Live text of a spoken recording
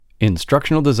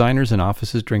Instructional Designers in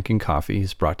Offices Drinking Coffee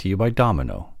is brought to you by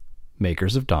Domino,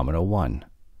 makers of Domino One,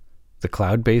 the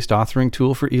cloud-based authoring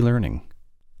tool for e-learning.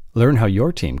 Learn how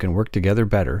your team can work together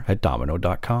better at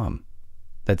domino.com.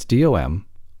 That's DOMINKNOW.com.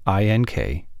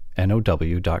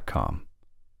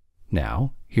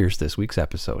 Now, here's this week's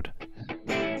episode.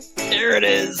 There it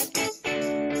is.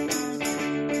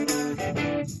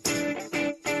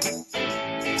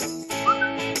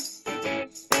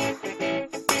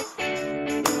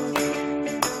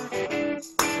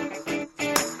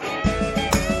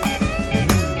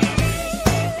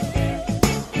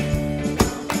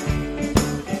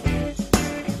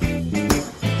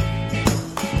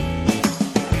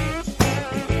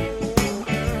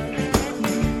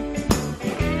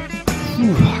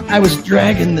 I was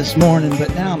dragging this morning,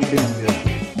 but now I'm feeling good.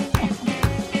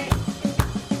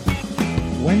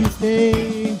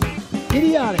 Wednesday,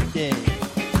 idiotic day.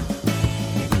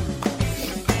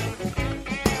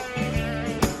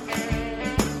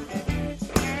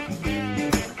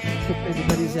 Hope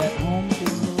everybody's at home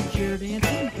doing a little chair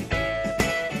dancing.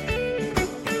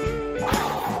 I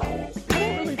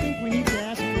don't really think we need to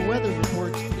ask for weather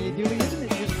reports today, do we? Isn't it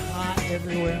just hot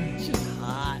everywhere? It's just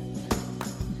hot.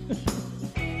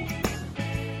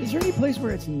 Is there any place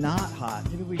where it's not hot?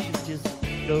 Maybe we should just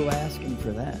go asking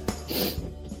for that.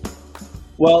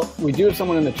 Well, we do have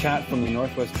someone in the chat from the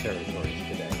Northwest Territories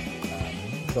today.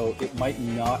 So it might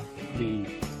not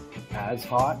be as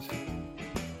hot,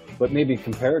 but maybe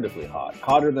comparatively hot.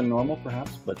 Hotter than normal,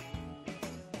 perhaps, but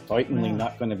certainly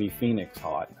not going to be Phoenix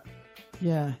hot.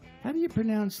 Yeah. How do you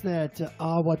pronounce that?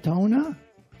 Awatona?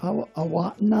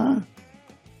 Awatna?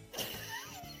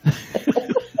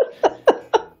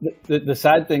 The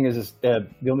sad thing is the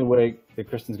only way that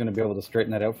Kristen's going to be able to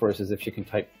straighten that out for us is if she can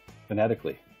type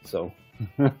phonetically. So,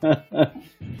 and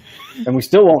we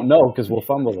still won't know because we'll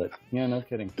fumble it. Yeah, no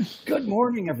kidding. Good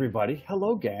morning, everybody.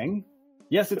 Hello, gang.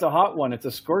 Yes, it's a hot one. It's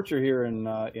a scorcher here in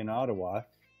Ottawa.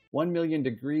 1 million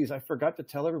degrees. I forgot to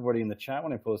tell everybody in the chat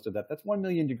when I posted that. That's 1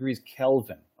 million degrees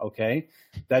Kelvin. Okay,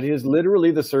 that is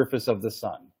literally the surface of the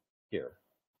sun here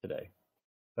today.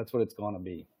 That's what it's going to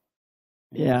be.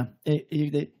 Yeah,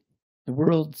 the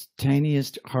world's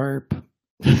tiniest harp.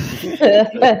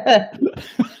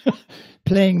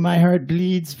 Playing My Heart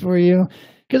Bleeds for you.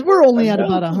 Because we're only at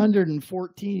about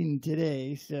 114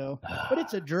 today, so but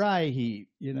it's a dry heat,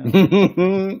 you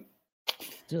know.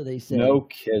 So they say. No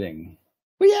kidding.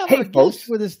 We have our guest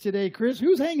with us today, Chris.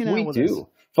 Who's hanging out with us? We do.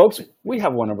 Folks, we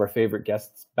have one of our favorite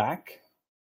guests back.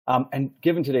 And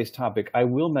given today's topic, I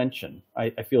will mention,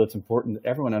 I feel it's important that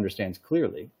everyone understands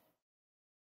clearly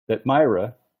that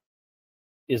Myra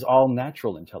is all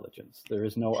natural intelligence. There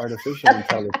is no artificial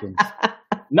intelligence.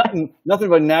 Nothing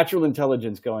but natural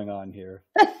intelligence going on here.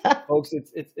 Folks,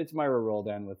 it's Myra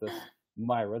Roldan with us.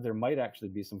 Myra, there might actually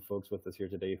be some folks with us here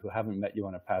today who haven't met you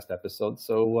on a past episode.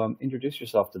 So introduce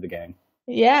yourself to the gang.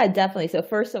 Yeah, definitely. So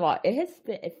first of all, it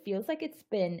feels like it's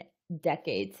been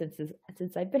decades since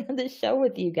I've been on this show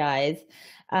with you guys.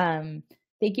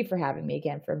 Thank you for having me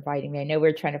again, for inviting me. I know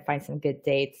we're trying to find some good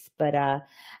dates, but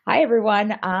hi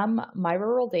everyone. I'm Myra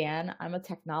Roldan. I'm a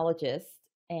technologist,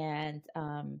 and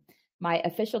my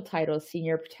official title is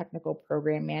Senior Technical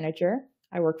Program Manager.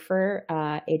 I work for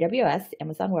AWS,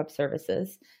 Amazon Web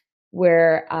Services,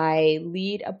 where I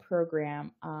lead a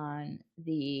program on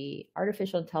the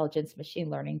artificial intelligence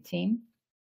machine learning team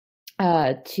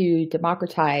to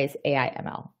democratize AI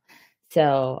ML.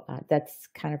 So that's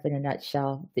kind of in a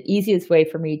nutshell the easiest way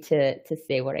for me to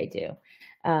say what I do.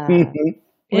 What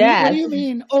do you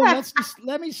mean? Oh,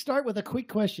 let me start with a quick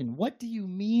question. What do you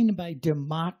mean by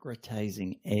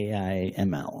democratizing AI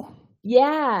ML?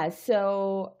 Yeah.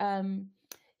 So,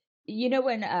 you know,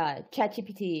 when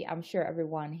ChatGPT, I'm sure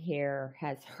everyone here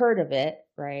has heard of it,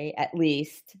 right? At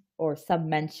least, or some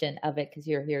mention of it, because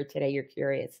you're here today, you're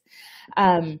curious.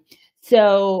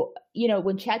 So, you know,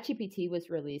 when ChatGPT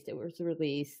was released, it was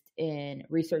released in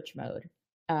research mode.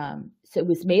 So it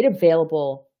was made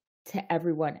available to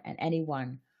everyone and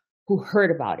anyone who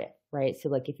heard about it, right? So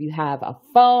like if you have a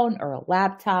phone or a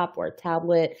laptop or a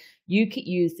tablet, you could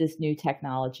use this new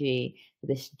technology,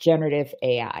 this generative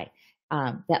AI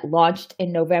that launched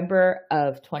in November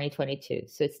of 2022.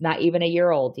 So it's not even a year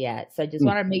old yet. So I just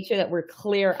want to make sure that we're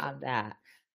clear on that.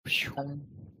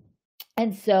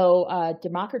 And so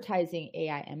democratizing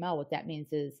AI ML, what that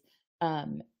means is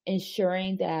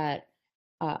ensuring that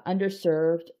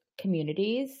underserved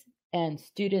communities and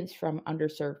students from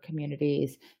underserved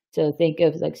communities So think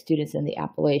of like students in the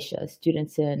Appalachia,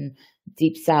 students in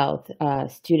Deep South,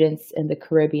 students in the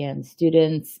Caribbean,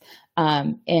 students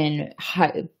in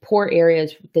poor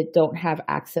areas that don't have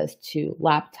access to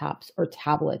laptops or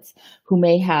tablets, who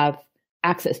may have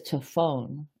access to a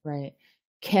phone, right,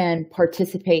 can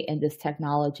participate in this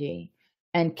technology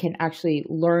and can actually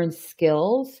learn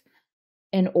skills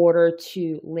in order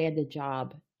to land a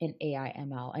job in AI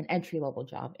ML, an entry-level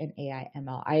job in AI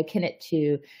ML. I akin it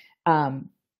to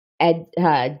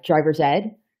driver's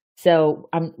ed. So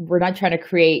we're not trying to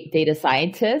create data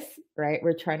scientists, right?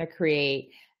 We're trying to create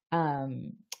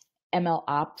ML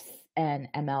ops and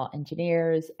ML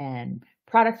engineers and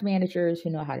product managers who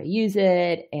know how to use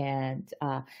it, and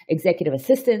executive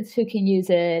assistants who can use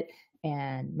it,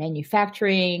 and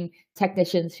manufacturing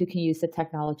technicians who can use the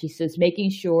technology. So it's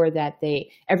making sure that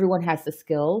everyone has the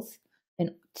skills and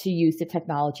to use the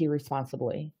technology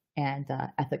responsibly and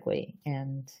ethically,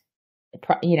 and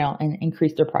and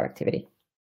increase their productivity.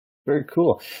 Very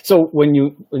cool. So when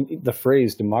the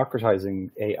phrase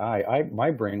democratizing AI, my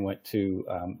brain went to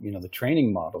the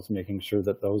training models, making sure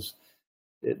that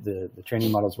the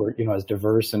training models were as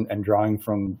diverse and drawing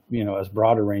from as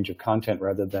broad a range of content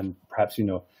rather than perhaps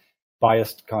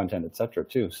biased content, et cetera,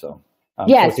 too. So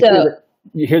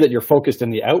you hear that you're focused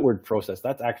in the outward process.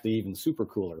 That's actually even super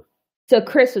cooler. So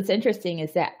Chris, what's interesting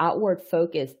is that outward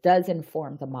focus does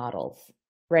inform the models,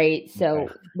 right? So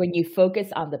when you focus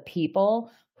on the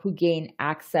people who gain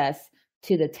access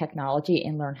to the technology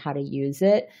and learn how to use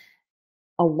it,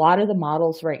 a lot of the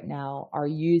models right now are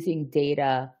using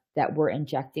data that we're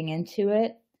injecting into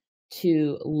it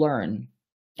to learn.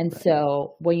 And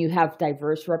so when you have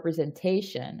diverse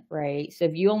representation, right? So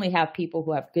if you only have people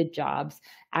who have good jobs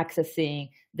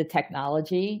accessing the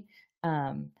technology,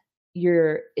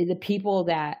 the people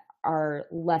that are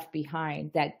left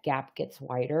behind, that gap gets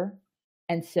wider.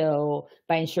 And so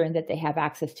by ensuring that they have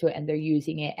access to it and they're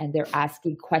using it and they're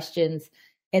asking questions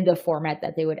in the format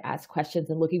that they would ask questions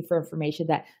and looking for information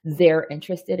that they're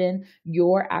interested in,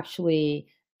 you're actually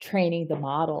training the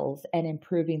models and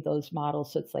improving those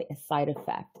models. So it's like a side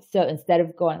effect. So instead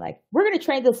of going like, we're going to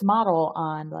train this model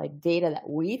on like data that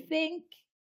we think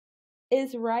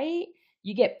is right,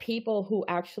 you get people who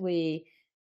actually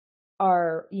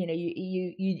are,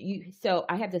 so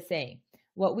I have the saying,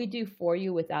 what we do for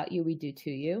you without you, we do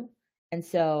to you. And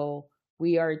so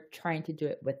we are trying to do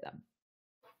it with them.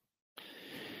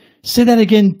 Say that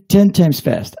again 10 times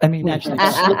fast. I mean, actually,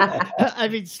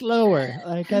 slower.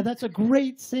 Like that's a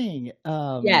great saying.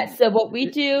 So what we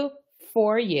do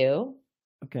for you,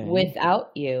 without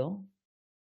you,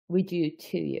 we do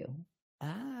to you.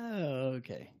 Oh,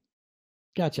 okay.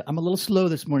 Gotcha. I'm a little slow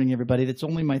this morning, everybody. That's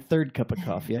only my third cup of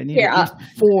coffee. I need at least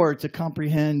 4 to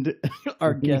comprehend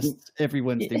our guests every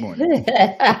Wednesday morning.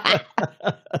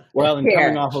 Well, and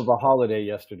coming off of a holiday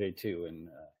yesterday too,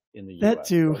 in the U.S. That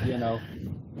too. So,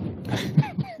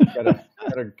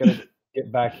 gotta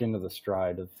get back into the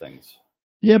stride of things.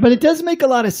 Yeah, but it does make a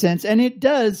lot of sense, and it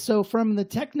does. So from the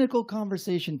technical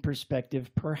conversation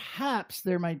perspective, perhaps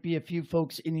there might be a few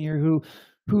folks in here who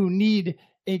need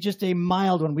just a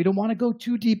mild one. We don't want to go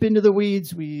too deep into the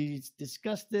weeds. We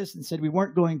discussed this and said we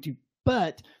weren't going to,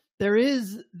 but there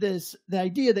is the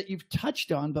idea that you've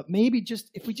touched on, but maybe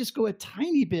if we just go a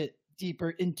tiny bit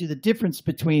deeper into the difference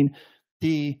between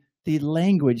the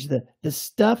language, the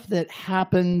stuff that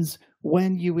happens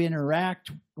when you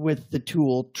interact with the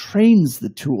tool, trains the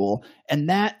tool, and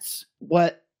that's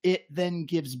what it then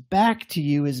gives back to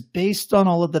you is based on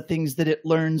all of the things that it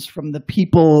learns from the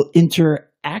people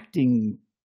interacting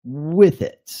with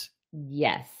it.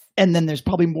 Yes. And then there's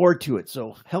probably more to it.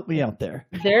 So help me out there.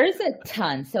 There's a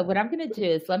ton. So what I'm going to do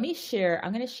is I'm going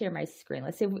to share my screen.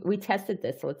 Let's see, we tested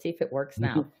this. So let's see if it works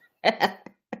now.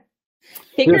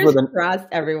 Fingers crossed,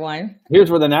 everyone.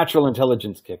 Here's where the natural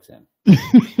intelligence kicks in.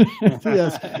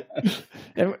 Yes.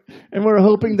 And we're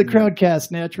hoping the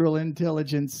Crowdcast natural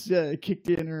intelligence kicked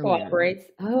in earlier. Cooperates.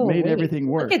 Made everything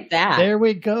work. Look at that. There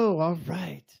we go. All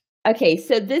right. Okay,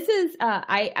 so this is,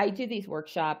 I do these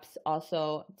workshops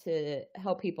also to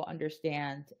help people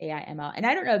understand AI ML. And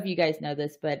I don't know if you guys know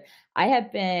this, but I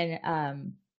have been,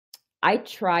 I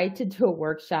tried to do a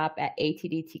workshop at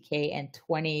ATDTK in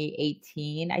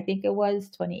 2018. I think it was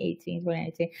 2018,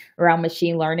 around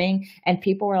machine learning. And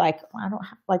people were like, well, I don't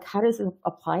like, how does it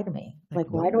apply to me?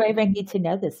 Like, why do I even need to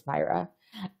know this, Myra?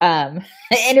 And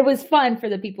it was fun for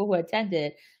the people who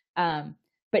attended.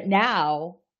 But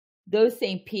now, those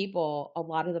same people, a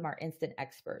lot of them are instant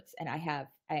experts. And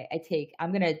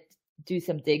I'm going to do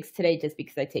some digs today just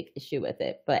because I take issue with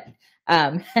it. But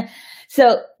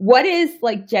so what is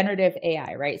like generative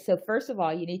AI, right? So first of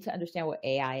all, you need to understand what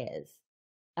AI is.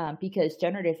 because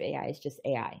generative AI is just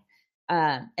AI.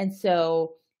 And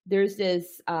so there's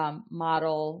this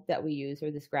model that we use,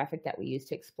 or this graphic that we use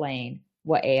to explain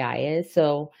what AI is.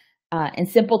 So in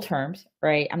simple terms,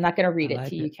 right? I'm not going to read it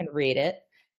to you. You can read it.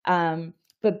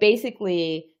 But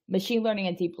basically, machine learning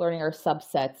and deep learning are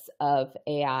subsets of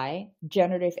AI.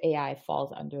 Generative AI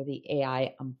falls under the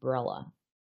AI umbrella,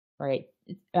 right?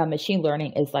 Machine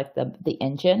learning is like the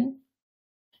engine,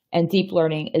 and deep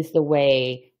learning is the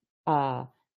way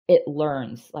it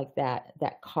learns, like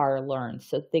that car learns.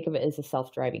 So think of it as a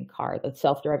self-driving car. The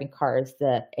self-driving car is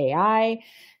the AI.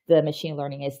 The machine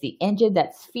learning is the engine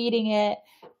that's feeding it,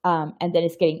 and then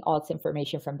it's getting all its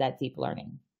information from that deep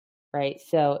learning, right?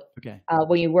 So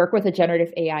when you work with a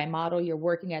generative AI model, you're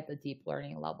working at the deep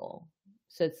learning level.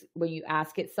 So it's when you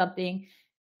ask it something,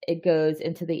 it goes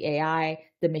into the AI,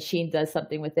 the machine does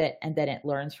something with it, and then it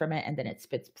learns from it, and then it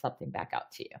spits something back out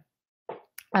to you.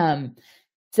 And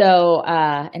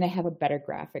I have a better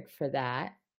graphic for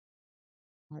that.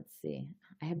 Let's see.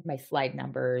 I have my slide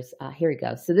numbers. Here we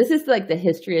go. So this is like the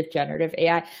history of generative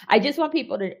AI. I just want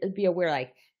people to be aware,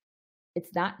 like,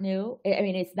 it's not new. I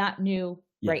mean, it's not new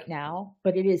right now,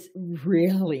 but it is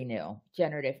really new,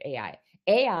 generative AI.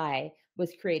 AI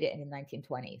was created in the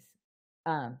 1920s.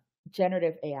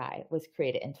 Generative AI was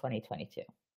created in 2022.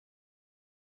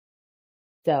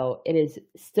 So it is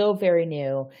still very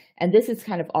new. And this is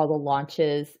kind of all the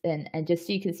launches, and just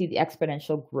so you can see the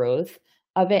exponential growth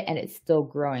of it, and it's still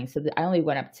growing. So I only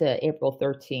went up to April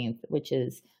 13th, which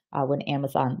is when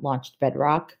Amazon launched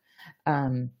Bedrock.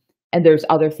 And there's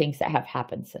other things that have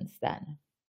happened since then,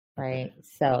 right?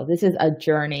 So this is a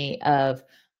journey of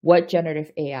what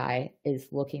generative AI is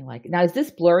looking like. Now, is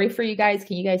this blurry for you guys?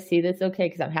 Can you guys see this okay?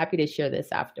 Because I'm happy to share this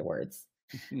afterwards.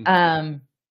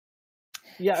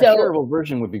 Yeah, so, a shareable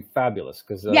version would be fabulous,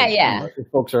 because you know,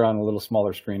 folks are on a little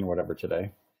smaller screen or whatever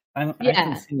today. I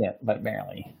can see it, but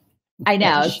barely. I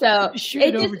know. So shoot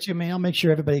it over to me. I'll make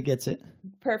sure everybody gets it.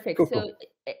 Perfect. Cool, so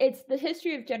it's the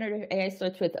history of generative AI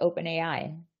starts with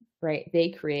OpenAI, right? They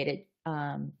created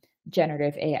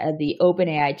generative AI, the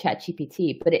OpenAI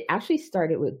ChatGPT, but it actually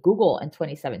started with Google in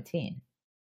 2017.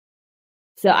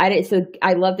 So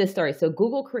I love this story. So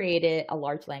Google created a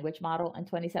large language model in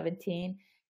 2017,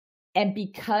 and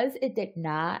because it did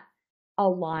not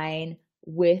align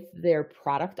with their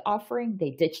product offering,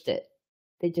 they ditched it.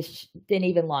 They just didn't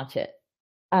even launch it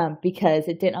because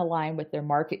it didn't align with their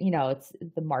market. You know, it's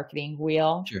the marketing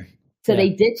wheel. Sure. So they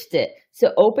ditched it.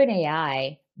 So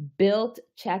OpenAI built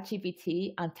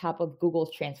ChatGPT on top of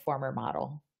Google's transformer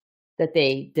model that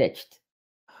they ditched.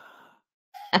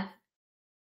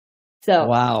 So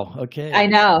wow. Okay. I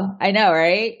know,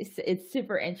 right? It's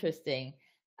super interesting.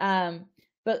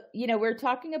 But you know, we're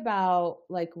talking about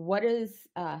like what is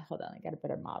hold on, I got a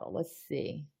better model. Let's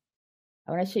see.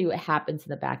 I want to show you what happens in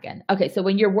the back end. Okay, so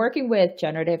when you're working with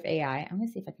generative AI, I'm going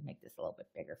to see if I can make this a little bit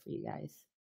bigger for you guys.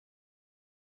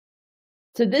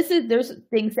 So there's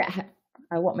things that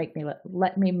I won't make me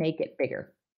let me make it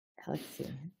bigger. Let's see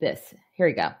this. Here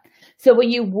we go. So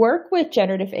when you work with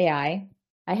generative AI,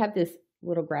 I have this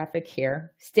little graphic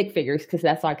here, stick figures, because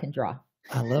that's all I can draw.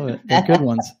 I love it. They're good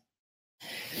ones.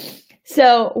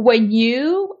 So when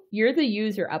you're the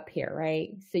user up here, right?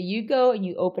 So you go and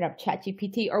you open up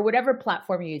ChatGPT or whatever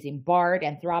platform you're using, Bard,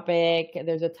 Anthropic,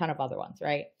 there's a ton of other ones,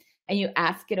 right? And you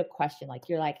ask it a question, like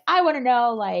you're like, I want to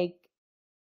know, like,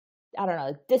 I don't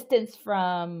know, distance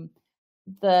from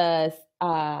the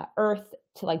Earth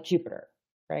to like Jupiter,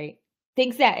 right?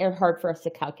 Things that are hard for us to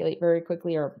calculate very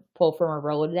quickly or pull from a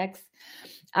Rolodex.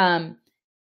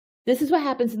 This is what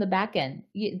happens in the back end.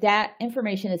 That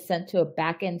information is sent to a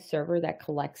back end server that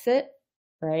collects it,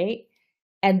 right?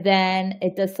 And then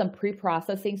it does some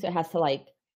pre-processing. So it has to like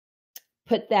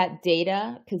put that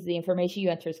data, because the information you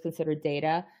enter is considered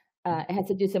data. It has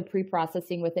to do some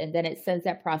pre-processing with it. And then it sends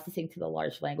that processing to the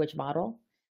large language model.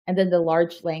 And then the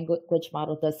large language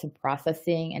model does some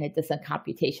processing and it does some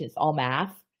computation. It's all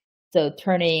math. So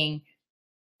turning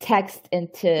text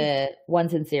into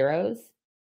ones and zeros.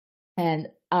 And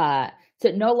so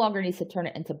it no longer needs to turn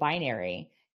it into binary.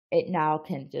 It now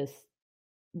can just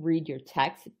read your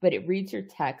text, but it reads your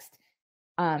text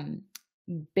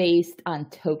based on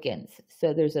tokens.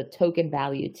 So there's a token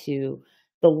value to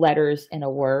the letters in a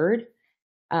word.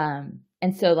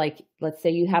 And so like, let's say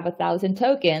you have 1,000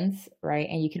 tokens, right?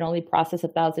 And you can only process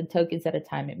 1,000 tokens at a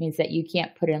time. It means that you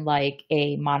can't put in like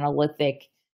a monolithic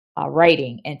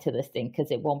writing into this thing,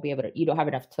 because it won't be able to, you don't have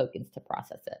enough tokens to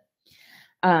process it.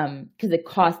 Because it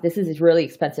costs, this is a really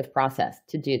expensive process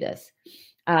to do this.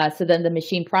 So then the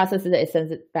machine processes it, it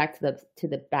sends it back to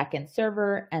the backend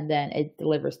server, and then it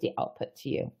delivers the output to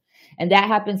you. And that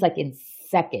happens like in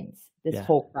seconds, this Yeah.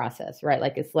 whole process, right?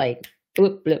 Like it's like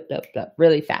bloop, bloop, bloop, bloop,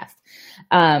 really fast.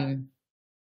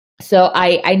 So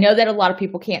I know that a lot of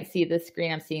people can't see the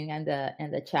screen I'm seeing in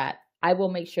the chat. I will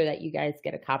make sure that you guys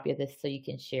get a copy of this so you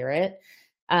can share it.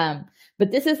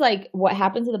 But this is like what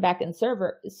happens in the backend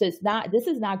server. So this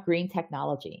is not green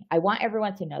technology. I want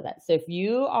everyone to know that. So if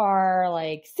you are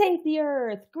like, save the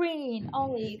earth, green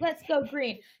only, let's go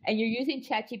green, and you're using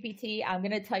ChatGPT, I'm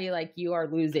going to tell you like you are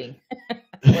losing,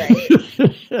 right?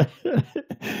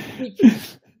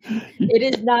 It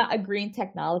is not a green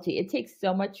technology. It takes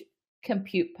so much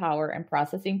compute power and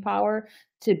processing power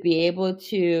to be able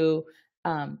to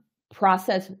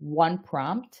process one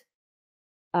prompt.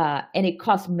 And it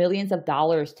costs millions of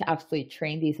dollars to actually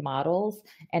train these models.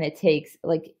 And it takes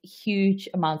like huge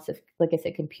amounts of, like I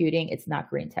said, computing. It's not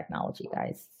green technology,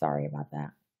 guys. Sorry about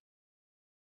that.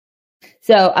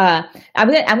 So I'm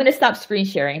gonna stop screen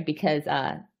sharing because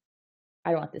I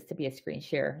don't want this to be a screen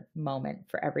share moment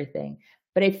for everything.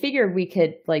 But I figured we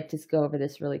could like just go over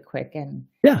this really quick and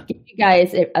give you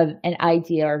guys an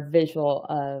idea or visual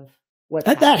of what's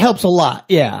that helps a lot.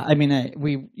 Yeah, I mean,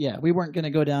 we weren't going to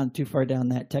go down too far down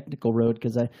that technical road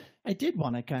because I did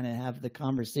want to kind of have the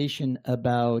conversation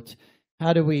about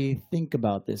how do we think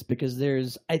about this, because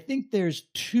I think there's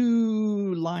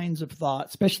two lines of thought,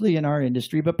 especially in our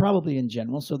industry, but probably in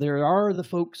general. So there are the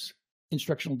folks,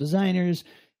 instructional designers,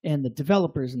 and the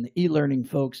developers and the e-learning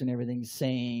folks and everything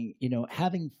saying,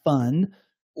 having fun,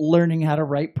 learning how to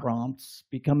write prompts,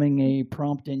 becoming a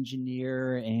prompt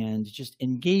engineer, and just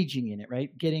engaging in it,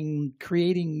 right?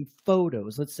 Creating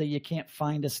photos. Let's say you can't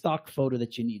find a stock photo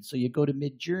that you need. So you go to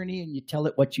Midjourney and you tell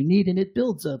it what you need and it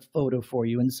builds a photo for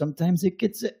you. And sometimes it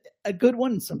gets a good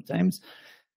one. Sometimes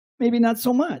maybe not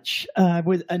so much,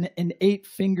 with an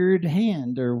 8-fingered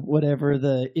hand or whatever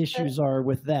the issues are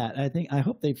with that. I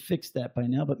hope they've fixed that by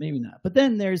now, but maybe not. But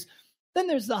then there's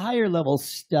the higher level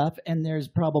stuff, and there's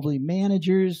probably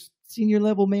managers, senior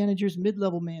level managers,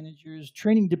 mid-level managers,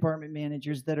 training department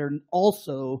managers that are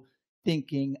also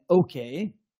thinking,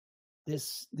 okay,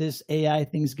 this AI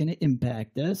thing's going to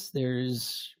impact us.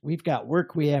 We've got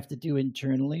work we have to do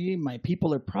internally. My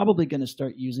people are probably going to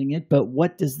start using it, but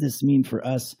what does this mean for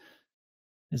us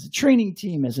as a training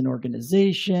team, as an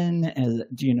organization?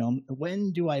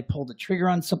 When do I pull the trigger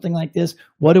on something like this?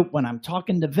 When I'm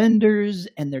talking to vendors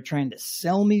and they're trying to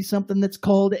sell me something that's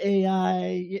called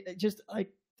AI, just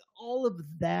like all of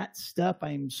that stuff,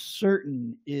 I'm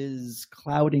certain is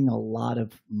clouding a lot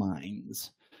of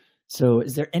minds. So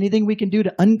is there anything we can do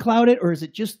to uncloud it, or is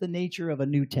it just the nature of a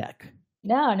new tech?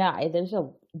 No,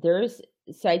 so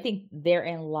I think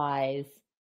therein lies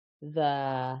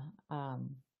the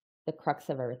crux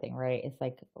of everything, right? It's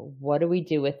like, what do we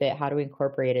do with it? How do we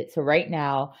incorporate it? So right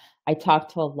now I talk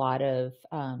to a lot of,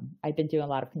 I've been doing a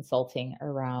lot of consulting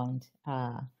around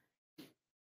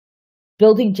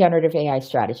building generative AI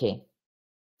strategy.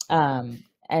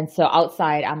 And so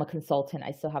outside, I'm a consultant.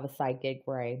 I still have a side gig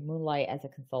where I moonlight as a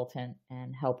consultant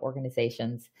and help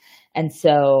organizations. And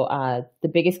so the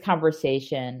biggest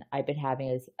conversation I've been having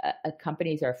is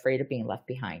companies are afraid of being left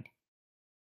behind,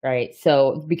 right?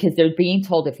 So because they're being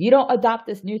told, if you don't adopt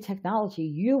this new technology,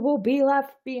 you will be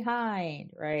left behind,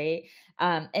 right?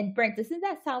 And Brent, doesn't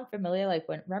that sound familiar? I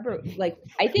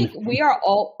think we are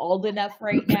all old enough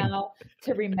right now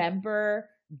to remember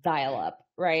dial-up,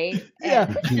 right?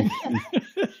 Yeah.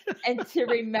 And to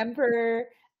remember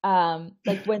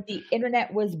like when the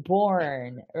internet was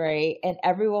born, right? And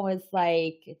everyone was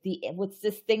like, what's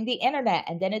this thing, the internet?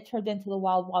 And then it turned into the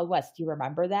Wild Wild West. Do you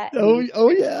remember that? Oh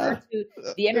yeah.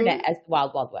 The internet as the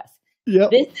Wild Wild West. Yeah.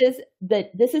 This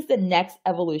is the next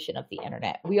evolution of the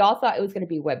internet. We all thought it was going to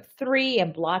be Web3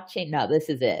 and blockchain. No, this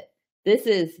is it. This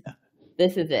is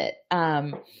it.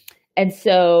 And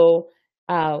so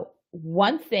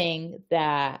one thing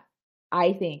that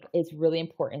I think is really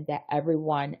important that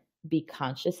everyone be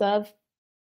conscious of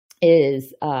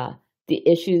is the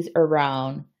issues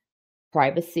around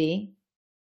privacy,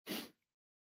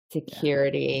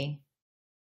 security,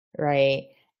 right?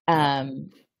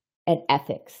 And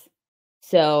ethics.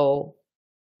 So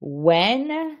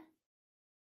when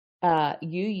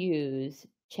you use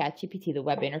ChatGPT, the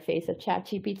web interface of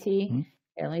ChatGPT,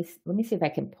 and let me see if I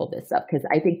can pull this up, because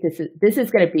I think this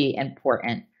is going to be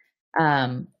important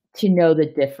to know the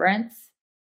difference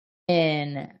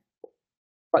in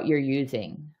what you're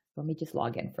using. Let me just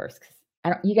log in first, because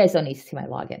you guys don't need to see my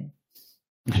login.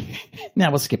 Now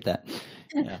we'll skip that.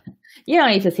 Yeah. You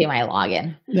don't need to see my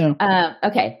login. No.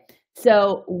 Okay.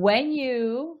 So when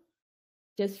you,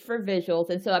 just for visuals,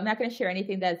 and so I'm not going to share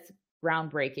anything that's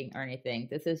groundbreaking or anything.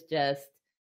 This is just,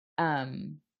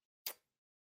 okay.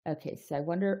 So I'm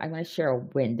going to share a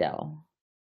window.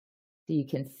 so you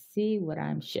can see what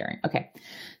I'm sharing. Okay.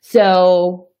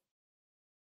 So,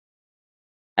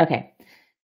 okay.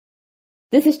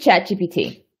 This is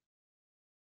ChatGPT,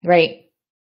 right?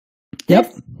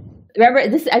 Yep. Remember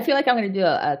this, I feel like I'm going to do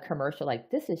a commercial like,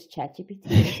 this is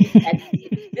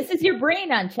ChatGPT. This is your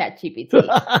brain on ChatGPT,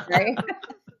 right?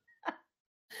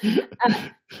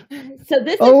 So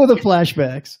this the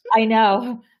flashbacks. I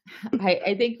know.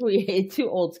 I think we too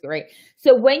old school, right?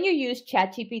 So when you use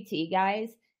ChatGPT, guys,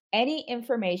 any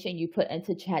information you put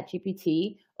into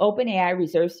ChatGPT, OpenAI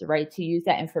reserves the right to use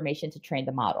that information to train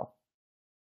the model.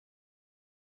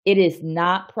 It is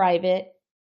not private.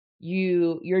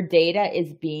 Your data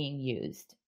is being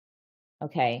used.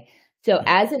 Okay. So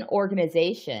as an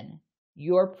organization,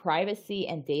 your privacy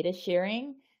and data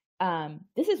sharing,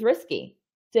 this is risky.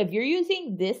 So if you're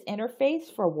using this interface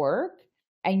for work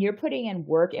and you're putting in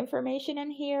work information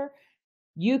in here,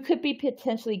 you could be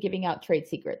potentially giving out trade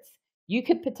secrets. You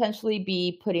could potentially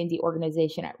be putting the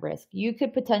organization at risk. You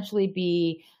could potentially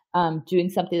be doing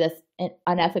something that's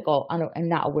unethical and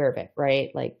not aware of it, right?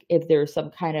 Like if there's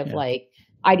some kind of like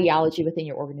ideology within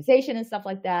your organization and stuff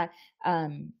like that,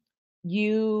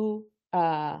 you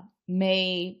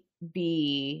may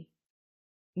be,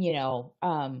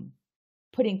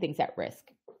 putting things at risk.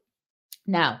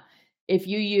 Now, if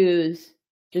you use,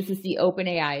 this is the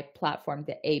OpenAI platform,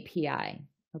 the API.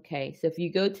 Okay, so if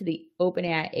you go to the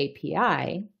OpenAI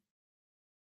API,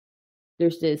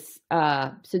 there's this,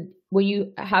 so when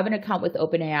you have an account with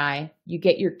OpenAI, you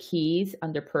get your keys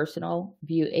under personal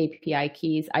view API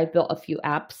keys. I built a few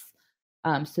apps.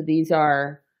 So these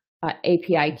are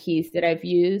API keys that I've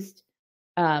used.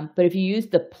 But if you use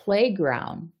the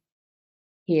playground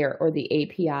here or the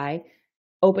API,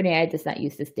 OpenAI does not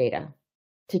use this data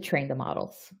to train the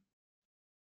models.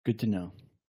 Good to know.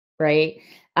 Right?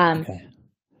 Okay.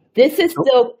 This is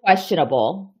still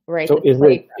questionable, right? So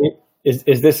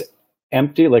is this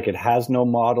empty? Like it has no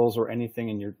models or anything,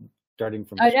 and you're starting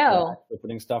from scratch,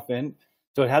 putting stuff in?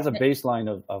 So it has a baseline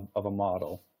of a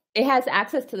model. It has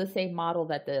access to the same model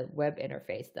that the web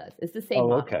interface does. It's the same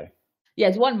model. Okay. Yeah,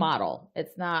 it's one model.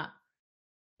 It's not,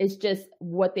 it's just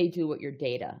what they do with your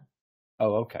data.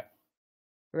 Oh, okay.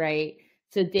 Right?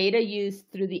 So data used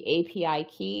through the API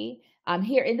key.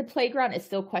 Here in the playground, it's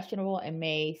still questionable and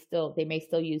they may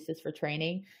still use this for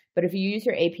training. But if you use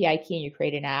your API key and you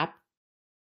create an app,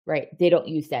 right, they don't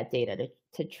use that data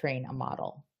to train a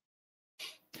model.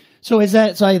 So is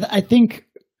that, so I think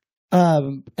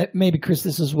maybe Chris,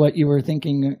 this is what you were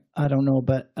thinking. I don't know,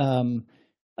 but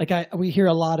we hear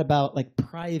a lot about like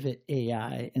private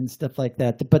AI and stuff like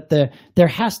that, but there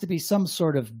has to be some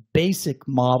sort of basic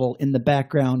model in the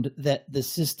background that the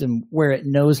system where it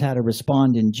knows how to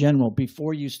respond in general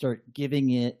before you start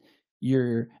giving it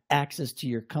your access to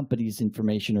your company's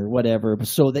information or whatever,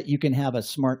 so that you can have a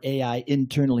smart AI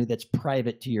internally that's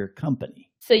private to your company.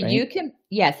 So right?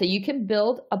 you can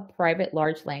build a private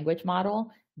large language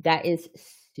model that is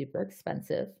super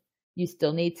expensive. You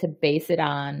still need to base it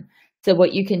on. So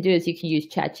what you can do is you can use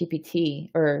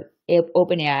ChatGPT or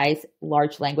OpenAI's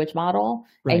large language model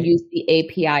and use the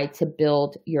API to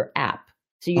build your app.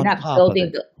 So you're not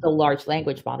building the large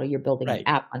language model, you're building an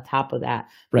app on top of that.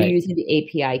 You're using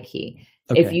the API key.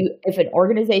 Okay. If an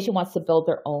organization wants to build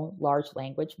their own large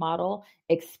language model,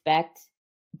 expect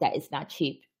that it's not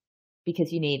cheap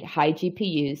because you need high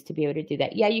GPUs to be able to do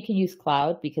that. Yeah, you can use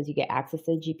cloud because you get access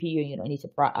to the GPU and you don't need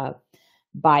to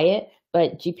buy it,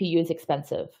 but GPU is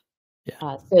expensive.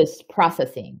 Yeah. So it's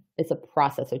processing. It's a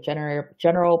processor,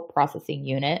 general processing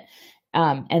unit.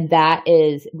 And that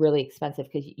is really expensive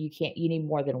because you need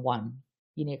more than one.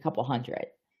 You need a couple hundred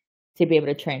to be able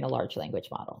to train a large language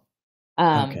model.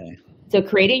 So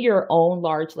creating your own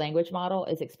large language model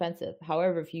is expensive.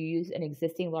 However, if you use an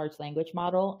existing large language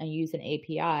model and use an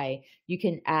API, you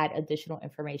can add additional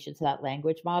information to that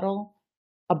language model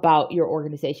about your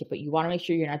organization, but you want to make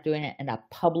sure you're not doing it in a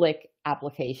public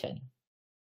application.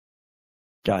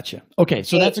 Gotcha. Okay.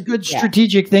 So that's a good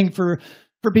strategic thing for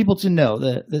people to know,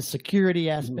 the security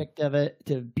aspect of it,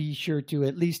 to be sure to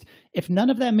at least, if none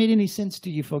of that made any sense to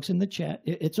you folks in the chat,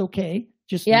 it's okay.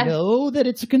 Just know that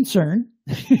it's a concern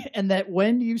and that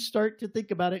when you start to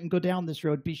think about it and go down this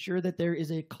road, be sure that there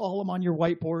is a column on your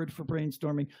whiteboard for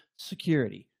brainstorming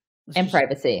security and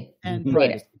privacy. And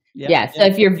privacy. So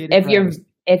if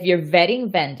you're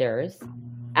vetting vendors,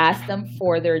 ask them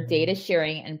for their data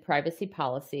sharing and privacy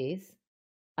policies,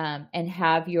 and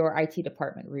have your IT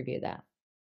department review that.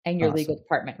 And your legal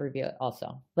department review it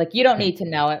also. Like you don't need to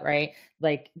know it, right?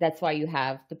 Like that's why you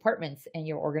have departments in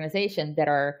your organization that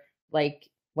are like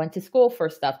went to school for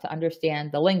stuff to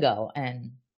understand the lingo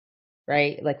and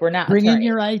right? Like we're not Bring in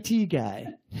attorneys. your IT guy.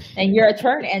 And your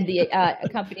attorney and the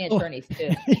company attorneys too.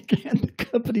 And the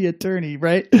company attorney,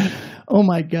 right? Oh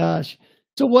my gosh.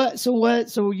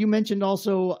 So you mentioned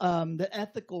also the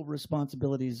ethical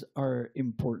responsibilities are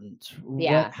important.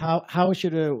 Yeah. How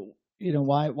should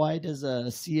why does a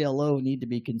CLO need to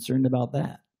be concerned about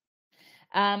that?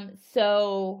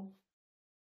 So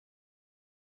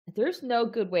there's no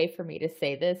good way for me to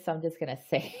say this, so I'm just going to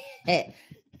say it.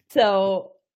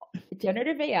 So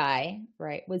generative AI,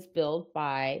 right, was built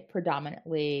by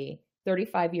predominantly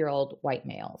 35-year-old white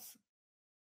males,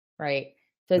 right?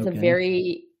 So it's a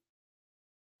very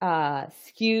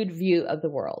skewed view of the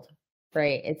world,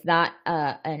 right? It's not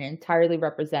an entirely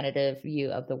representative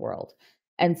view of the world.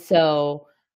 And so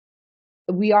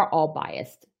we are all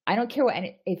biased. I don't care what,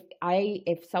 and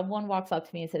if someone walks up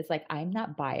to me and says like, I'm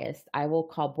not biased, I will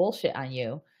call bullshit on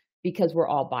you, because we're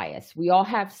all biased. We all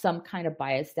have some kind of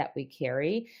bias that we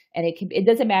carry. And it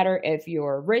doesn't matter if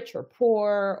you're rich or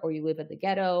poor, or you live in the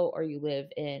ghetto, or you live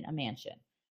in a mansion.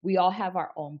 We all have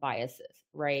our own biases,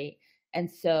 right? And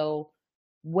so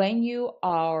when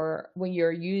you're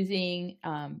using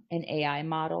an AI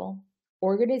model,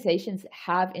 organizations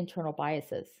have internal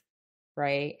biases,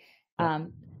 right?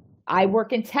 I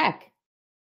work in tech.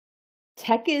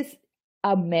 Tech is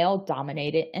a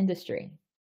male-dominated industry,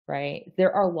 right?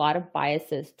 There are a lot of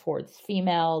biases towards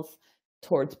females,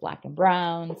 towards Black and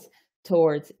browns,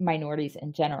 towards minorities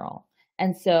in general.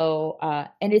 And so,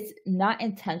 and it's not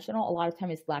intentional. A lot of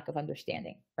times it's lack of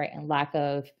understanding, right? And lack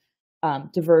of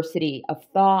diversity of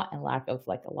thought, and lack of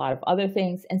like a lot of other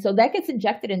things. And so that gets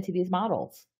injected into these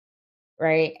models,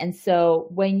 right? And so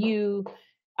when you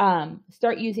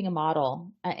start using a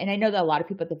model, and I know that a lot of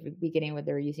people at the beginning when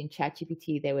they were using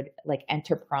ChatGPT, they would like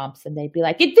enter prompts and they'd be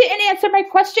like, it didn't answer my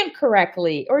question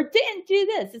correctly, or it didn't do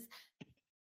this.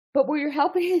 But where you're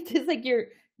helping it is like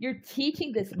you're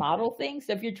teaching this model thing.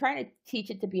 So if you're trying to teach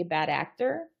it to be a bad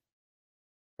actor,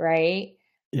 right?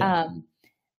 Yeah.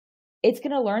 It's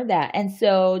going to learn that. And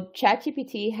so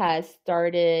ChatGPT has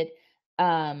started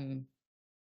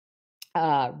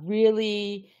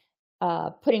really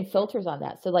putting filters on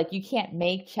that. So like you can't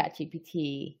make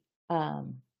ChatGPT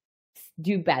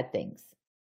do bad things.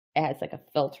 It has like a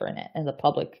filter in it, in the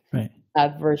public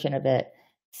version of it.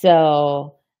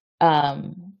 So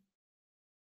and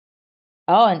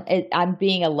I'm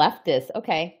being a leftist.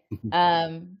 Okay.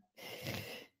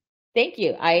 Thank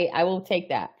you. I will take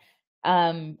that.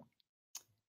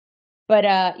 But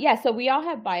yeah, so we all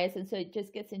have bias, and so it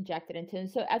just gets injected into.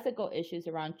 And so ethical issues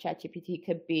around ChatGPT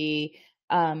could be,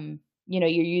 you're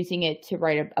using it to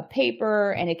write a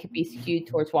paper, and it could be skewed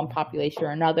towards one population or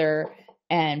another,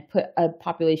 and put a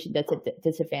population that's at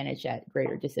disadvantage at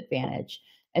greater disadvantage.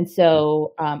 And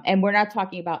so, and we're not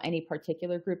talking about any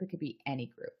particular group; it could be any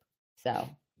group. So.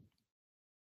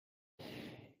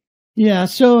 Yeah,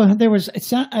 so there were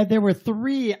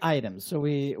 3 items. So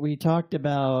we talked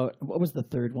about, what was the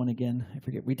third one again? I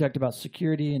forget. We talked about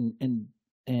security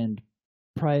and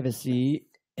privacy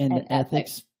and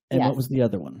ethics. And what was the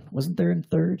other one? Wasn't there a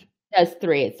third? That's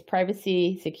 3. It's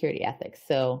privacy, security, ethics.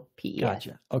 So PES.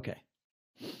 Gotcha. Okay.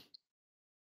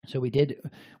 So we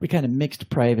kind of mixed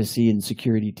privacy and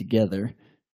security together,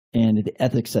 and the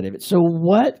ethics side of it. So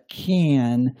what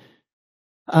can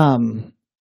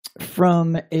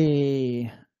from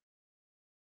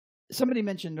somebody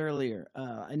mentioned earlier,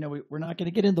 I know we're not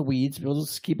going to get in the weeds, but we'll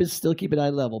just still keep it eye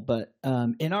level. But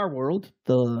in our world,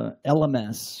 the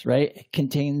LMS, right,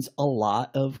 contains a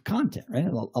lot of content, right?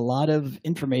 A lot of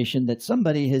information that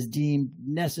somebody has deemed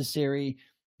necessary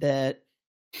that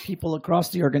people across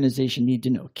the organization need to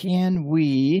know. Can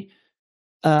we,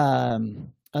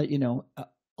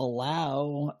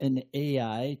 allow an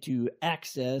AI to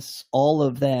access all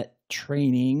of that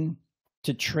training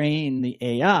to train the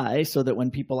AI so that when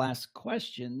people ask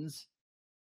questions,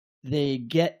 they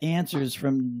get answers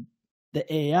from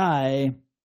the AI,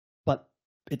 but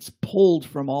it's pulled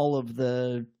from all of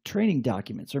the training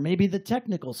documents, or maybe the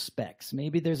technical specs.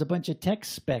 Maybe there's a bunch of tech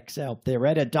specs out there,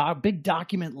 right? A big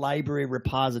document library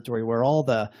repository where all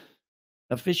the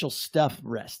official stuff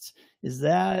rests. Is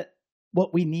that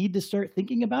what we need to start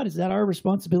thinking about? Is that our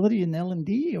responsibility in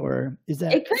L&D, or is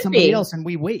that somebody else and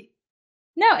we wait?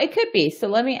 No, it could be. So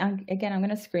let me, again, I'm going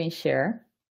to screen share.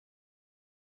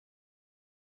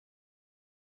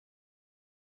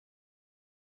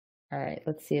 All right,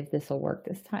 let's see if this will work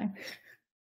this time.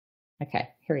 Okay,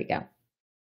 here we go.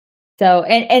 So,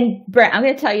 and Brett, I'm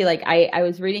going to tell you, like, I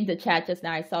was reading the chat just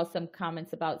now. I saw some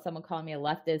comments about someone calling me a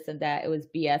leftist and that it was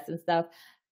BS and stuff.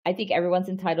 I think everyone's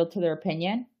entitled to their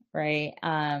opinion, right?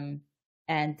 And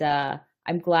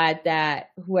I'm glad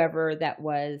that whoever that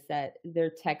was, that their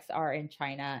techs are in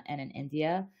China and in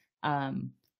India.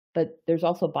 But there's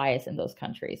also bias in those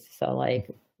countries. So like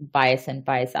bias in,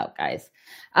 bias out, guys.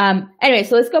 Anyway,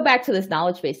 so let's go back to this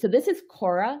knowledge base. So this is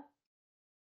Quora.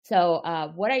 So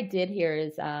what I did here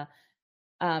is I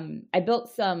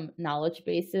built some knowledge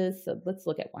bases. So let's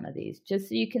look at one of these just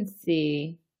so you can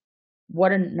see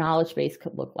what a knowledge base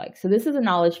could look like. So this is a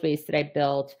knowledge base that I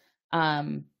built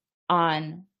on,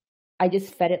 I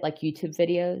just fed it like YouTube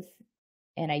videos,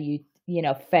 and I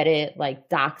fed it like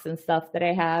docs and stuff that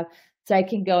I have. So I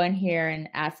can go in here and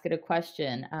ask it a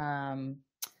question.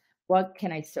 What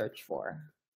can I search for?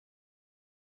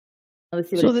 Let's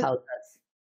see what it tells us.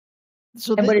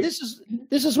 So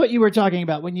this is what you were talking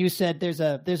about when you said there's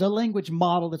a language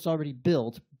model that's already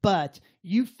built, but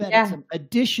you fed it some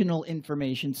additional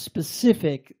information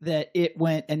specific that it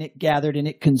went and it gathered and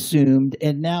it consumed,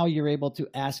 and now you're able to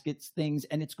ask it things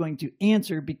and it's going to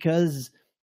answer because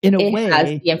in a way it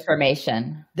has the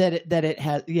information that it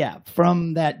has,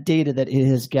 from that data that it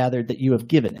has gathered that you have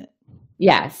given it.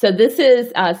 Yeah. So this is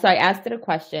so I asked it a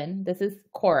question. This is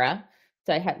Quora.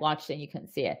 So I had launched it and you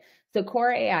couldn't see it. So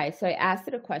Quora AI. So I asked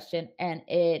it a question, and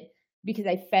because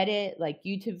I fed it like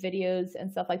YouTube videos and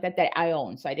stuff like that I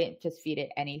own. So I didn't just feed it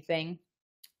anything.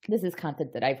 This is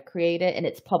content that I've created, and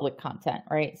it's public content,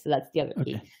 right? So that's the other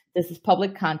key. This is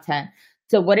public content.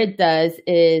 So what it does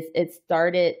is it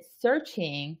started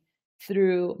searching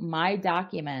through my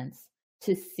documents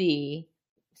to see.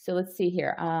 So let's see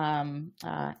here.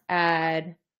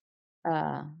 Add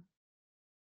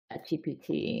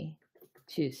GPT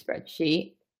to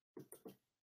spreadsheet.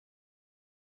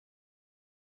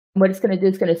 What it's going to do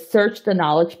is going to search the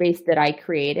knowledge base that I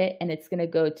created, and it's going to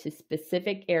go to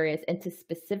specific areas and to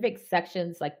specific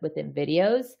sections like within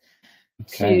videos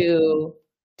to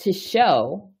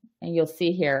show. And you'll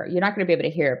see here, you're not going to be able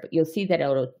to hear it, but you'll see that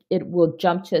it will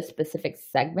jump to a specific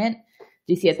segment.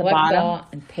 Do you see at the bottom?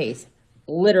 And paste.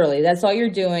 Literally, that's all you're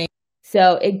doing.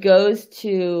 So it goes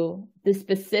to the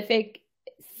specific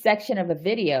section of a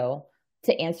video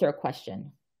to answer a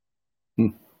question.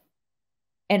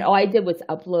 And all I did was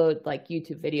upload like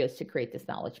YouTube videos to create this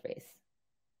knowledge base.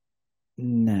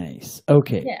 Nice.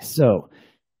 Okay. Yeah. So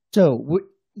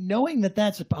knowing that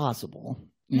that's possible,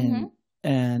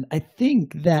 and I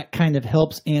think that kind of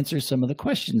helps answer some of the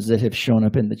questions that have shown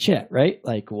up in the chat, right?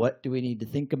 Like, what do we need to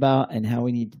think about and how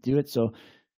we need to do it? So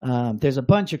there's a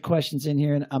bunch of questions in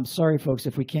here, and I'm sorry, folks,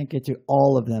 if we can't get to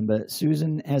all of them, but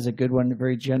Susan has a good one, a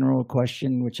very general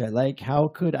question, which I like. How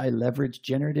could I leverage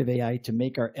generative AI to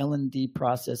make our L&D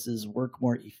processes work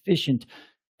more efficient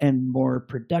and more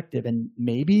productive? And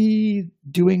maybe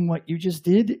doing what you just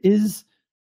did is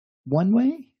one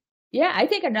way? Yeah, I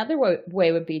think another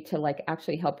way would be to like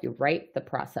actually help you write the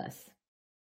process.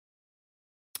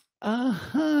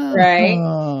 Right.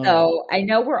 So I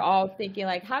know we're all thinking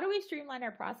like, how do we streamline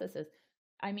our processes?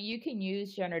 I mean, you can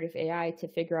use generative AI to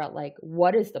figure out like,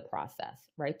 what is the process,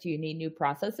 right? Do you need new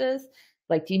processes?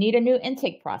 Like, do you need a new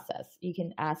intake process? You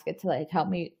can ask it to like, help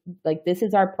me, like, this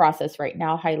is our process right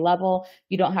now, high level.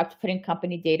 You don't have to put in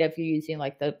company data if you're using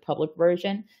like the public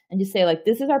version, and just say like,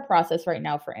 this is our process right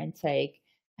now for intake.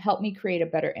 Help me create a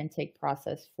better intake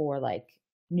process for like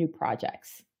new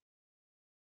projects.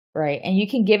 Right. And you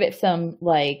can give it some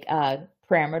like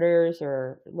parameters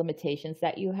or limitations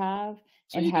that you have.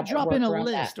 So and you can drop in a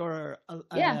list or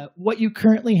what you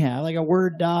currently have, like a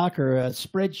Word doc or a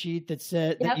spreadsheet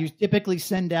that you typically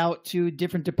send out to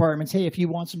different departments. Hey, if you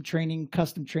want some training,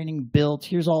 custom training built,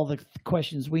 here's all the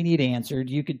questions we need answered.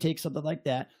 You could take something like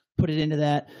that, put it into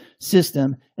that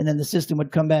system, and then the system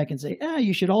would come back and say,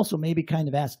 you should also maybe kind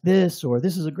of ask this, or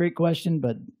this is a great question,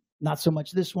 but not so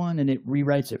much this one, and it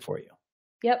rewrites it for you.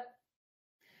 Yep.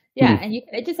 Yeah, and you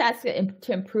can just ask it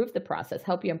to improve the process,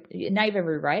 help you, not even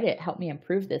rewrite it, help me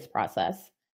improve this process,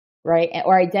 right?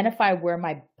 Or identify where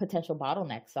my potential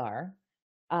bottlenecks are,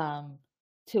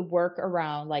 to work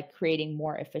around like creating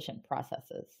more efficient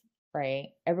processes, right?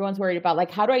 Everyone's worried about like,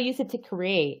 how do I use it to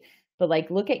create? But like,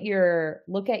 look at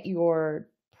your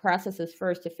processes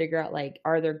first to figure out like,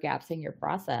 are there gaps in your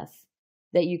process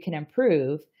that you can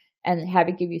improve, and have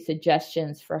it give you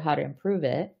suggestions for how to improve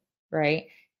it, right?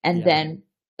 And then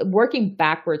working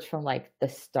backwards from like the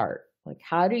start, like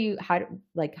how do you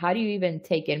even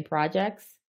take in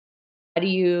projects? How do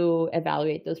you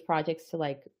evaluate those projects to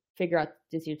like figure out,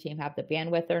 does your team have the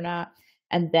bandwidth or not?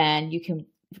 And then you can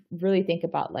really think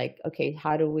about like, okay,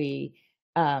 how do we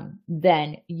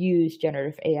then use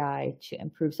generative AI to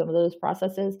improve some of those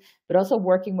processes, but also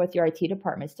working with your IT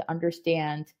departments to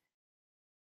understand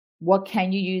what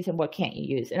can you use and what can't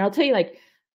you use. And I'll tell you, like,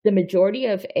 the majority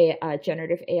of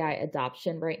generative AI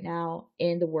adoption right now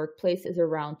in the workplace is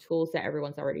around tools that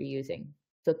everyone's already using.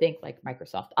 So think like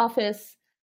Microsoft Office,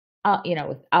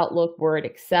 with Outlook, Word,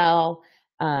 Excel.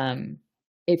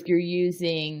 If you're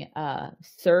using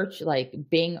search like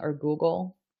Bing or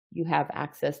Google, you have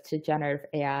access to generative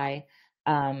AI.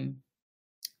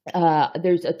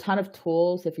 There's a ton of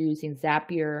tools. If you're using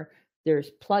Zapier,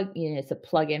 there's it's a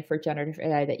plugin for generative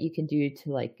AI that you can do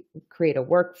to like create a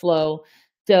workflow.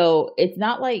 So it's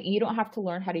not like you don't have to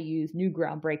learn how to use new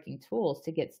groundbreaking tools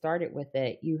to get started with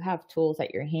it. You have tools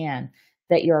at your hand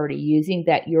that you're already using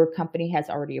that your company has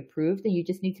already approved, and you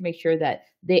just need to make sure that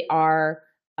they are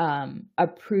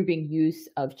approving use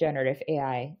of generative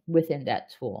AI within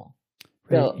that tool.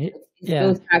 So Right. it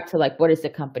goes back to like, what is the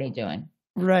company doing?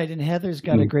 Right. And Heather's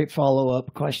got a great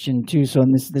follow-up question too. So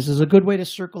this is a good way to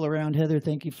circle around, Heather.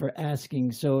 Thank you for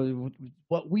asking. So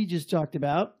what we just talked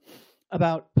about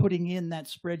putting in that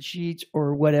spreadsheet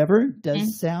or whatever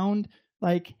does sound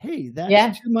like, hey,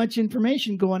 that's too much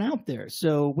information going out there.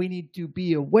 So we need to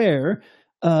be aware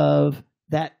of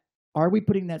that. Are we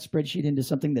putting that spreadsheet into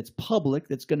something that's public,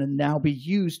 that's going to now be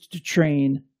used to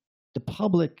train the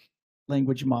public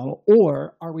language model,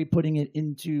 or are we putting it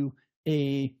into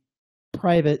a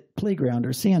private playground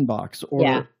or sandbox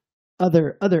or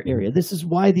other area? This is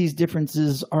why these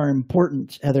differences are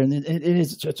important, Heather. And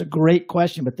it's a great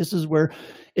question, but this is where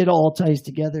it all ties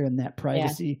together in that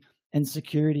privacy and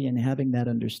security and having that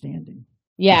understanding.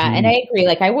 Yeah. And I agree.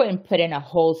 Like I wouldn't put in a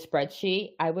whole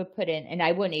spreadsheet. I would put in, and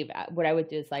I wouldn't even, what I would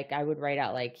do is like, I would write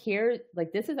out like here,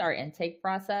 like this is our intake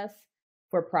process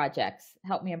for projects.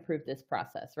 Help me improve this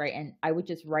process. Right. And I would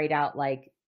just write out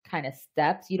like kind of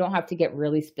steps. You don't have to get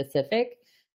really specific,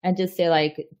 and just say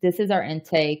like, this is our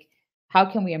intake. How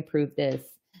can we improve this?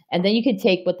 And then you can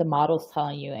take what the model's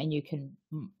telling you and you can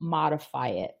modify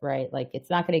it, right? Like it's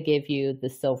not going to give you the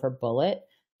silver bullet,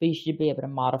 but you should be able to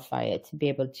modify it to be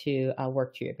able to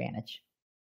work to your advantage.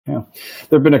 Yeah.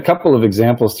 There have been a couple of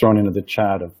examples thrown into the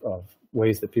chat of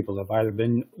ways that people have either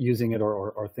been using it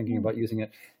or thinking about using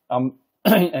it.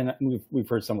 And we've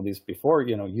heard some of these before,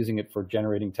 using it for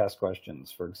generating test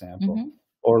questions, for example,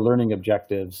 or learning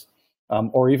objectives,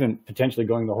 or even potentially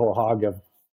going the whole hog of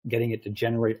getting it to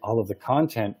generate all of the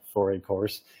content for a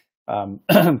course.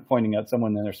 Pointing out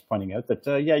that,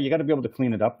 you got to be able to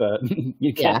clean it up.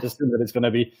 You can't assume that it's going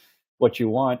to be what you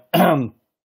want.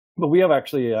 But we have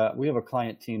a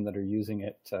client team that are using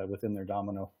it within their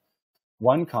Domino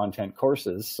 1 content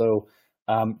courses. So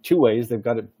 2 ways they've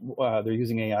got it. They're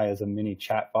using AI as a mini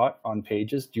chatbot on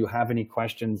pages. Do you have any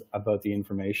questions about the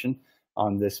information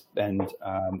on this? And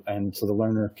so the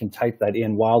learner can type that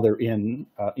in while they're in,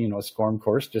 a SCORM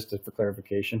course, just for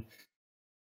clarification.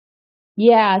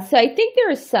 Yeah, so I think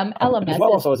there are some elements. As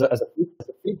well, also as a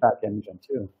feedback engine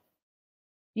too.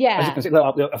 Yeah. As you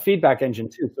can see, a feedback engine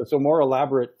too. So more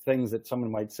elaborate things that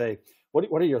someone might say, what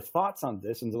are your thoughts on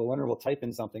this? And the learner will type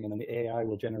in something, and then the AI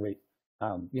will generate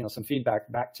some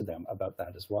feedback back to them about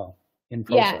that as well in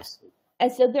process. Yeah.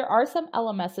 And so there are some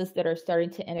LMSs that are starting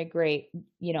to integrate,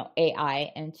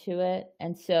 AI into it.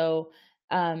 And so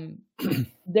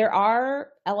there are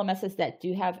LMSs that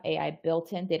do have AI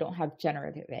built in. They don't have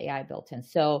generative AI built in.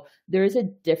 So there is a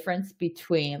difference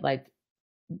between like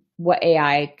what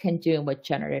AI can do and what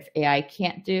generative AI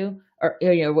can't do, or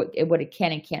what it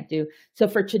can and can't do. So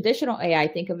for traditional AI,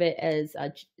 think of it as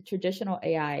traditional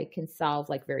AI can solve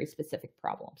like very specific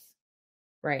problems,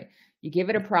 right? You give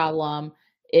it a problem.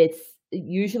 It's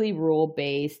usually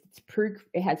rule-based.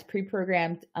 It has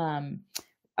pre-programmed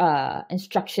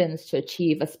instructions to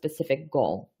achieve a specific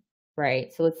goal,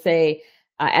 right? So let's say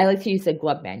I like to use a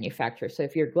glove manufacturer. So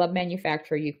if you're a glove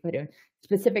manufacturer, you put in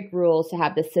specific rules to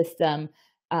have the system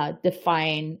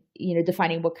defining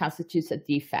what constitutes a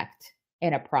defect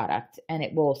in a product, and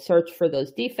it will search for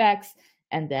those defects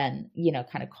and then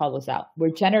kind of call those out. Where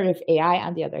generative AI,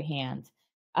 on the other hand,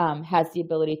 has the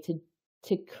ability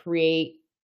to create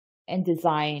and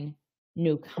design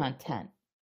new content,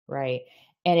 right?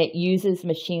 And it uses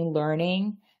machine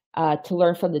learning to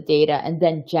learn from the data and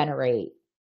then generate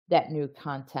that new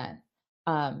content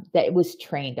that it was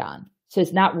trained on. So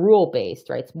it's not rule-based,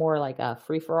 right? It's more like a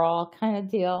free-for-all kind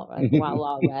of deal, like Wild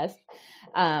Wild West.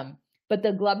 But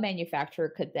the glove manufacturer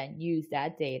could then use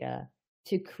that data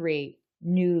to create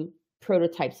new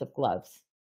prototypes of gloves.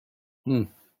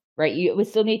 Right? You would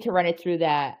still need to run it through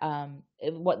that.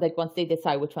 Once they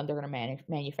decide which one they're going to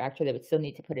manufacture, they would still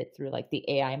need to put it through like the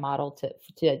AI model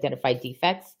to identify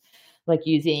defects, like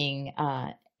using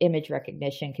image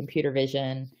recognition, computer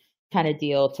vision kind of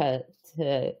deal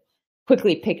to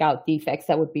quickly pick out defects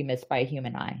that would be missed by a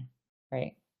human eye,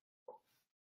 right?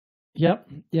 Yep.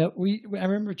 I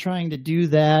remember trying to do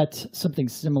that, something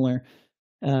similar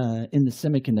in the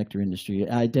semiconductor industry,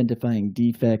 identifying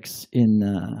defects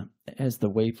in as the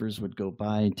wafers would go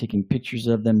by, taking pictures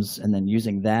of them, and then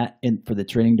using that for the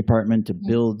training department to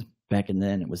build. Back in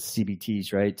then, it was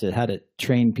CBTs, right? To how to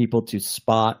train people to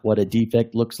spot what a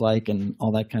defect looks like and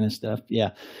all that kind of stuff. Yeah.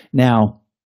 Now,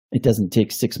 it doesn't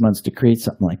take 6 months to create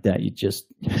something like that. You just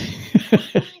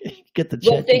get the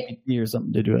ChatGPT or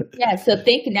something to do it. Yeah. So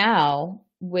think now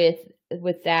with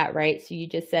that, right? So you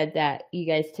just said that you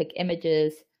guys took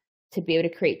images to be able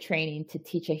to create training to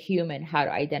teach a human how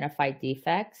to identify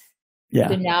defects. Yeah.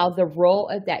 So now the role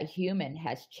of that human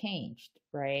has changed,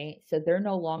 right? So they're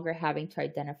no longer having to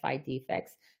identify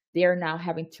defects. They're now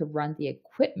having to run the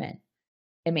equipment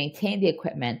and maintain the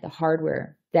equipment, the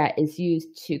hardware that is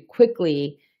used to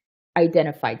quickly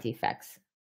identify defects,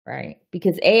 right?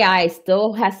 Because AI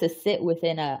still has to sit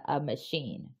within a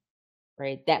machine,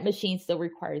 right? That machine still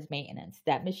requires maintenance.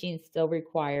 That machine still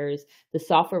requires the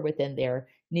software within there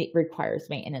requires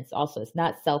maintenance also. It's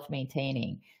not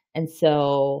self-maintaining. And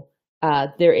so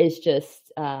there is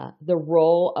just the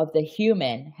role of the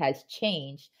human has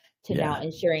changed to now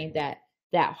ensuring that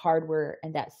that hardware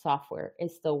and that software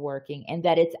is still working, and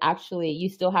that it's actually, you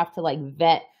still have to like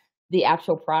vet the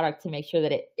actual product to make sure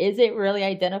that is it really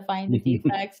identifying the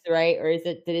defects, right? Or is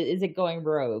it going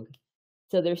rogue?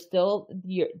 So there's still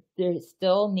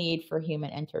need for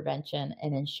human intervention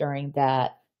and ensuring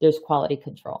that there's quality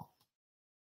control.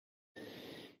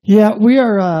 Yeah, we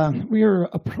are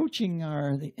approaching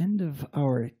the end of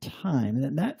our time,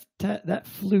 and that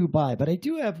flew by. But I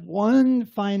do have one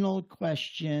final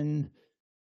question,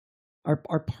 our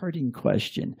parting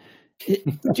question.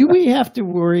 Do we have to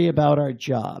worry about our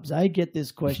jobs? I get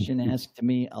this question asked to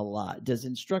me a lot. Does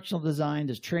instructional design,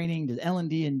 does training, does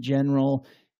L&D in general,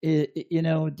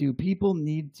 do people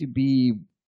need to be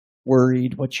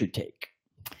worried? What's your take?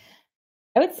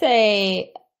 I would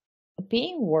say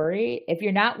being worried, if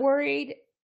you're not worried,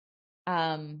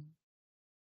 and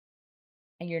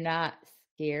you're not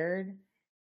scared,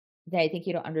 then I think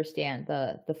you don't understand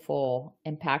the full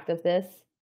impact of this,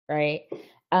 right?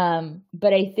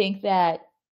 But I think that,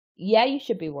 you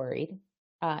should be worried.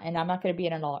 And I'm not going to be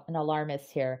an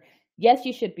alarmist here. Yes,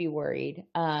 you should be worried,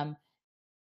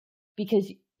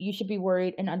 because you should be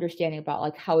worried and understanding about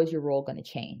like, how is your role going to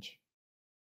change,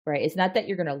 right? It's not that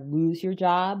you're going to lose your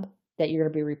job, that you're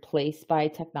going to be replaced by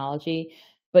technology,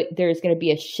 but there's going to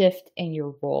be a shift in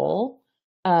your role.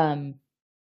 And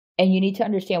you need to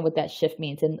understand what that shift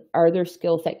means. And are there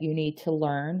skills that you need to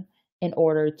learn in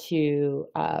order to,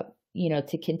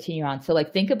 to continue on? So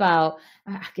like, think about,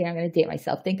 again, I'm going to date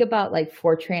myself. Think about like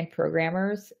Fortran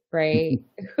programmers, right?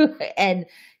 And,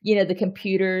 the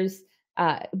computers,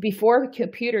 before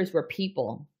computers were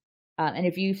people. And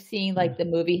if you've seen like the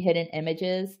movie Hidden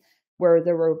Images, where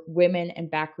there were women in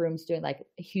back rooms doing like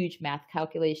huge math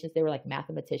calculations, they were like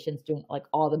mathematicians doing like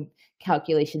all the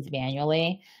calculations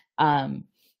manually.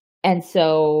 And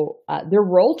so their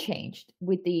role changed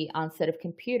with the onset of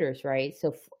computers, right?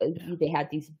 So they had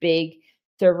these big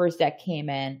servers that came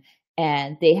in,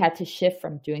 and they had to shift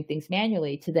from doing things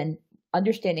manually to then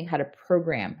understanding how to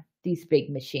program these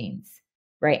big machines,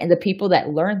 right? And the people that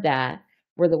learned that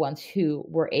were the ones who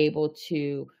were able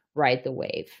to ride the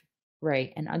wave,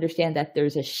 right? And understand that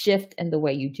there's a shift in the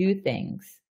way you do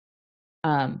things.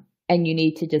 And you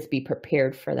need to just be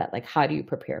prepared for that. Like, how do you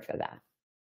prepare for that?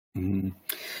 Mm-hmm.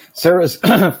 Sarah's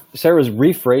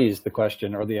rephrased the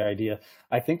question or the idea.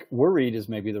 I think worried is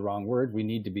maybe the wrong word. We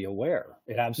need to be aware.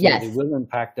 It absolutely will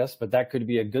impact us, but that could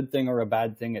be a good thing or a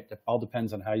bad thing. It all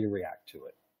depends on how you react to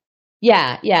it.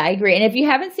 Yeah, I agree. And if you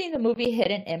haven't seen the movie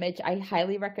Hidden Image, I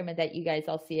highly recommend that you guys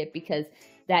all see it, because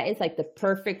that is like the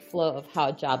perfect flow of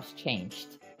how jobs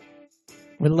changed.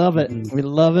 We love it. Mm-hmm. We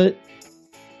love it.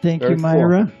 Thank you,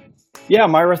 Myra. Cool. Yeah,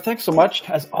 Myra, thanks so much.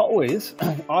 As always,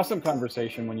 awesome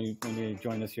conversation when you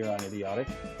join us here on Idiotic.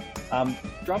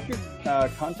 Drop your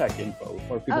contact info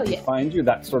where people can find you,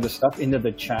 that sort of stuff, into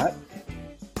the chat.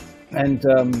 And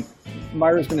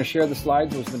Myra's going to share the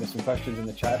slides. There's been some questions in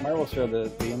the chat. Myra will share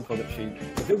the info the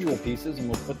visual pieces, and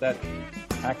we'll put that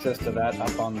access to that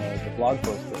up on the blog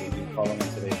post that we'll be following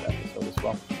today's episode as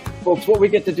well. Folks, what we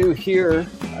get to do here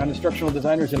on Instructional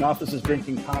Designers in Offices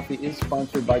Drinking Coffee is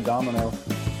sponsored by Domino,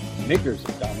 makers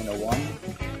of Domino One.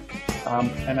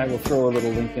 And I will throw a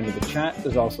little link into the chat.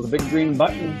 There's also the big green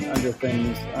button under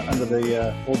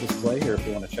the full display here if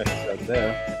you want to check us out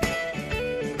there.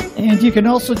 And you can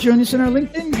also join us in our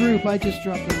LinkedIn group. I just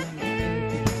dropped a link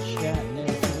in the chat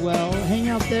as well. Hang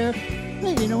out there.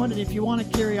 Hey, you know what? If you want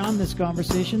to carry on this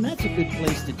conversation, that's a good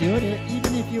place to do it.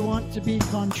 Even if you want to be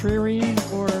contrarian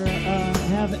or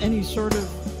have any sort of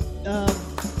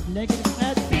negative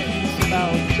bad feelings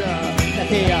about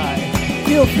AI,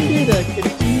 feel free to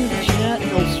continue to chat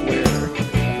elsewhere.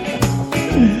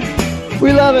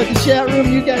 We love it. The chat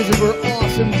room, you guys were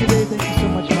awesome today. Thank you so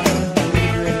much, Myra.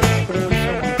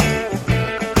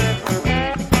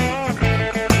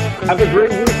 Have a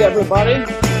great week, everybody.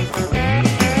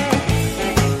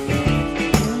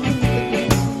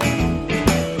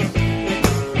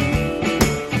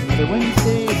 Another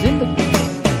Wednesday is in the